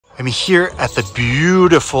I'm here at the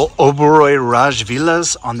beautiful Oberoi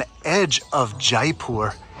Rajvilas on the edge of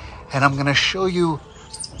Jaipur, and I'm going to show you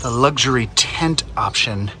the luxury tent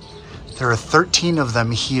option. There are 13 of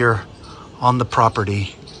them here on the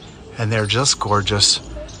property, and they're just gorgeous.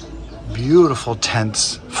 Beautiful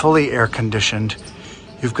tents, fully air conditioned.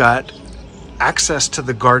 You've got access to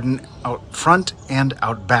the garden out front and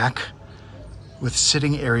out back with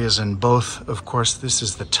sitting areas in both. Of course, this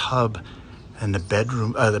is the tub and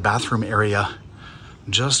the bathroom area.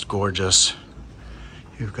 Just gorgeous.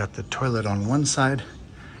 You've got the toilet on one side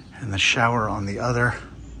and the shower on the other.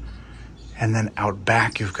 And then out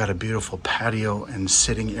back, you've got a beautiful patio and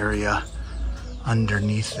sitting area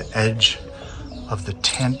underneath the edge of the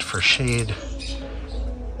tent for shade.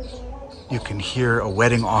 You can hear a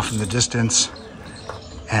wedding off in the distance,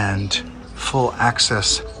 and full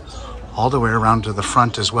access all the way around to the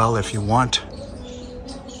front as well if you want.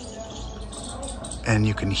 And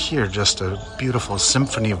you can hear just a beautiful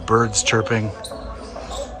symphony of birds chirping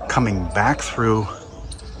coming back through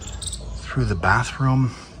the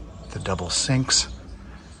bathroom, the double sinks,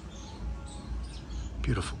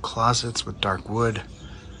 beautiful closets with dark wood,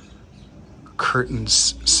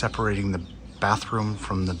 curtains separating the bathroom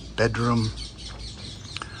from the bedroom,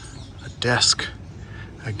 a desk,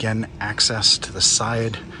 again access to the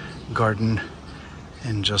side garden,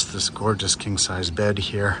 and just this gorgeous king-size bed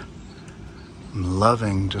here. I'm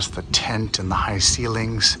loving just the tent and the high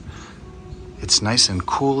ceilings. It's nice and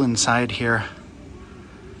cool inside here.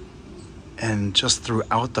 And just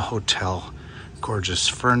throughout the hotel, gorgeous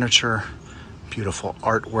furniture, beautiful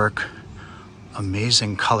artwork,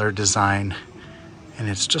 amazing color design, and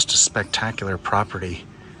it's just a spectacular property.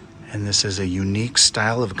 And this is a unique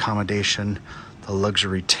style of accommodation, the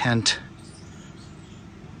luxury tent.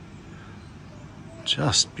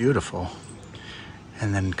 Just beautiful.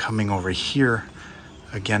 And then coming over here,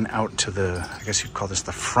 again out to the, I guess you'd call this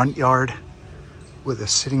the front yard, with a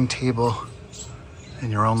sitting table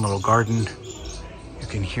and your own little garden. You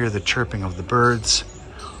can hear the chirping of the birds.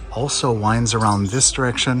 Also winds around this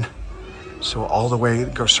direction. So all the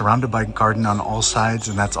way, surrounded by garden on all sides,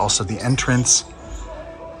 and that's also the entrance.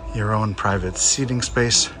 Your own private seating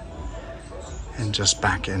space. And just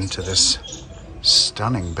back into this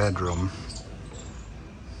stunning bedroom.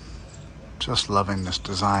 Just loving this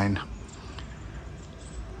design.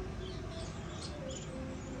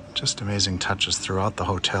 Just amazing touches throughout the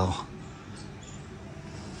hotel.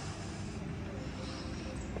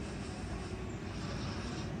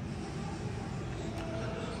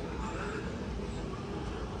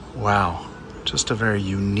 Wow, just a very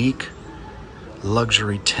unique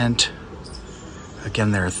luxury tent. Again,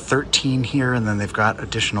 there are 13 here, and then they've got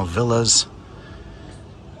additional villas.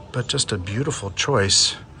 But just a beautiful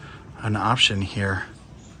choice. An option here.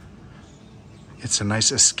 It's a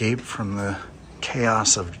nice escape from the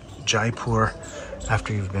chaos of Jaipur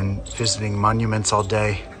after you've been visiting monuments all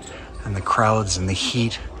day, and the crowds and the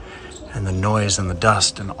heat and the noise and the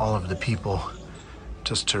dust and all of the people,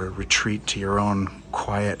 just to retreat to your own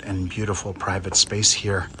quiet and beautiful private space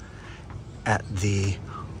here at the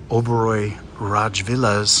Oberoi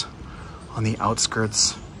Rajvilas on the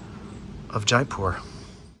outskirts of Jaipur.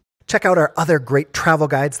 Check out our other great travel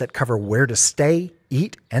guides that cover where to stay,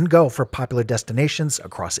 eat, and go for popular destinations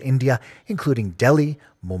across India, including Delhi,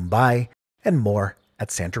 Mumbai, and more at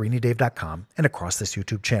santorinidave.com and across this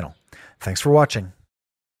YouTube channel. Thanks for watching.